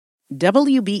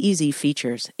WBEZ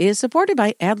Features is supported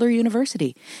by Adler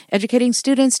University, educating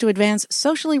students to advance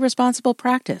socially responsible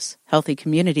practice, healthy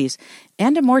communities,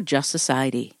 and a more just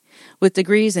society. With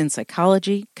degrees in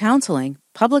psychology, counseling,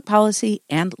 public policy,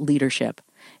 and leadership.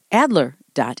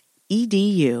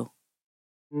 Adler.edu.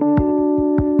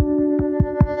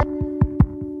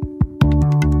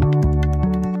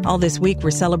 All this week,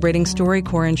 we're celebrating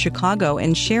StoryCorps in Chicago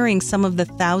and sharing some of the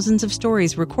thousands of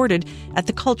stories recorded at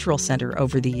the Cultural Center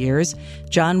over the years.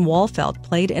 John Wahlfeldt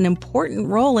played an important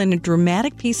role in a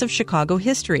dramatic piece of Chicago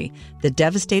history, the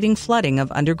devastating flooding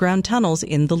of underground tunnels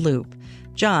in the Loop.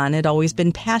 John had always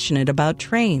been passionate about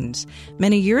trains.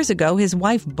 Many years ago, his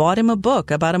wife bought him a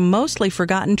book about a mostly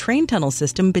forgotten train tunnel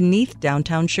system beneath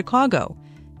downtown Chicago.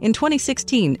 In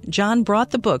 2016, John brought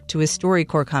the book to his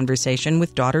StoryCorps conversation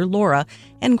with daughter Laura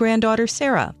and granddaughter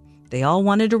Sarah. They all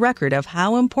wanted a record of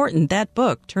how important that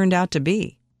book turned out to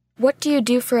be. What do you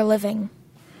do for a living?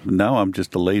 Now I'm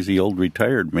just a lazy old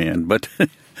retired man, but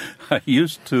I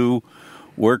used to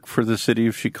work for the City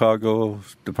of Chicago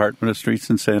Department of Streets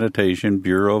and Sanitation,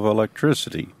 Bureau of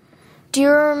Electricity. Do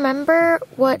you remember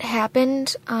what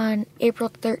happened on April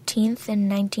 13th in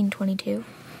 1922?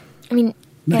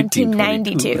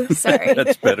 1992, sorry.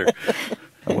 That's better.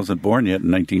 I wasn't born yet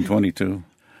in 1922.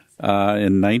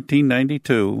 In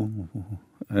 1992,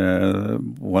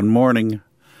 one morning,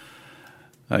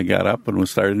 I got up and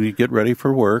was starting to get ready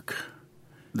for work.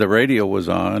 The radio was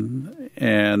on,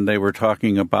 and they were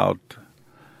talking about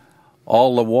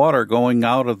all the water going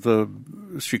out of the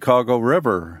Chicago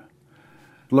River.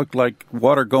 It looked like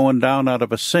water going down out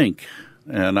of a sink.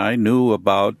 And I knew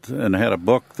about and had a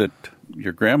book that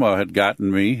your grandma had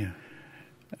gotten me.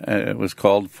 It was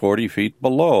called 40 Feet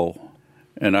Below,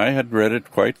 and I had read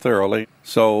it quite thoroughly.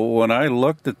 So when I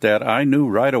looked at that, I knew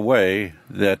right away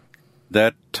that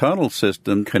that tunnel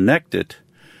system connected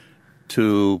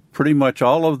to pretty much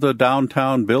all of the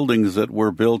downtown buildings that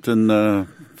were built in the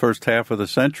first half of the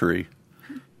century.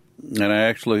 And I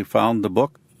actually found the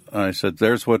book. I said,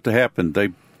 there's what happened.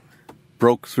 They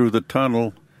broke through the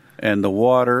tunnel, and the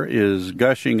water is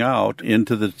gushing out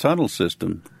into the tunnel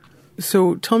system.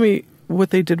 So tell me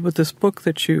what they did with this book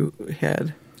that you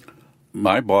had.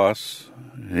 My boss,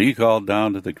 he called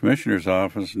down to the commissioner's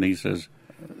office, and he says,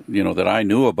 that I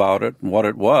knew about it and what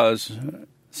it was.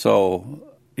 So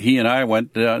he and I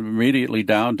went immediately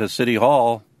down to City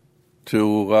Hall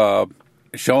to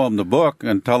show him the book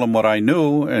and tell him what I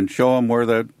knew and show him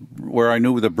where I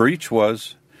knew the breach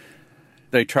was.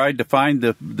 They tried to find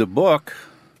the book,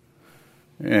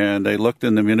 and they looked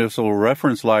in the municipal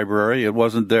reference library. It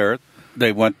wasn't there.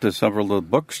 They went to several of the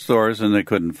bookstores, and they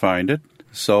couldn't find it.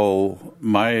 So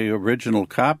my original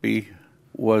copy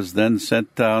was then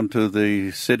sent down to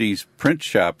the city's print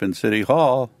shop in City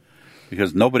Hall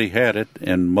because nobody had it,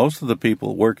 and most of the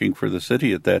people working for the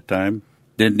city at that time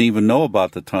didn't even know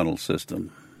about the tunnel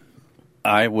system.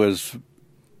 I was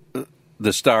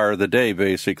the star of the day,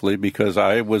 basically, because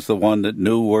I was the one that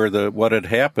knew what had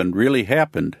happened, really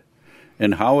happened,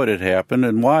 and how it had happened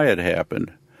and why it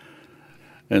happened.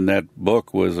 And that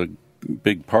book was a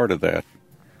big part of that.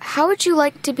 How would you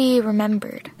like to be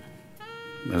remembered?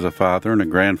 As a father and a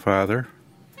grandfather,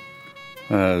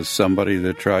 as somebody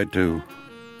that tried to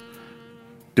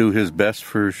do his best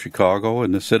for Chicago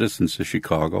and the citizens of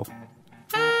Chicago.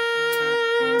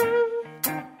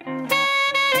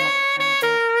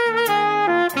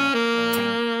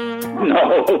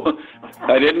 No,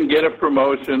 I didn't get a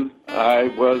promotion.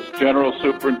 I was general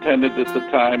superintendent at the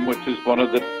time, which is one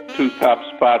of the two top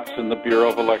spots in the Bureau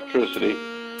of Electricity.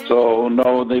 So,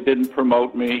 no, they didn't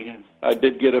promote me. I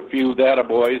did get a few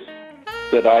attaboys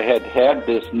that I had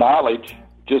this knowledge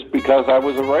just because I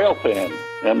was a rail fan,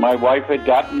 and my wife had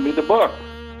gotten me the book.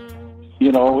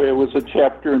 It was a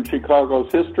chapter in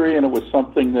Chicago's history, and it was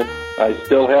something that I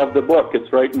still have the book.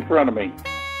 It's right in front of me.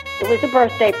 It was a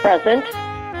birthday present,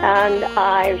 and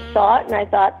I saw it, and I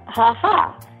thought,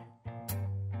 ha-ha.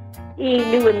 He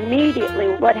knew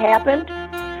immediately what happened.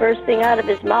 First thing out of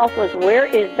his mouth was, where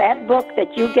is that book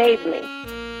that you gave me?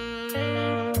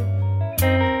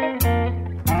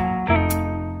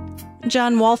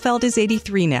 John Wahlfeldt is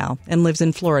 83 now and lives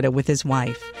in Florida with his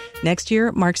wife. Next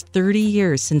year marks 30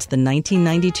 years since the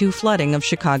 1992 flooding of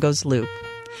Chicago's Loop.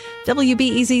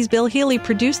 WBEZ's Bill Healy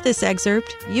produced this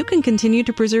excerpt. You can continue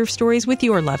to preserve stories with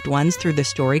your loved ones through the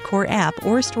StoryCorps app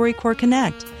or StoryCorps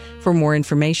Connect. For more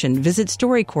information, visit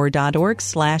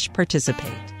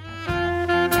StoryCorps.org/participate.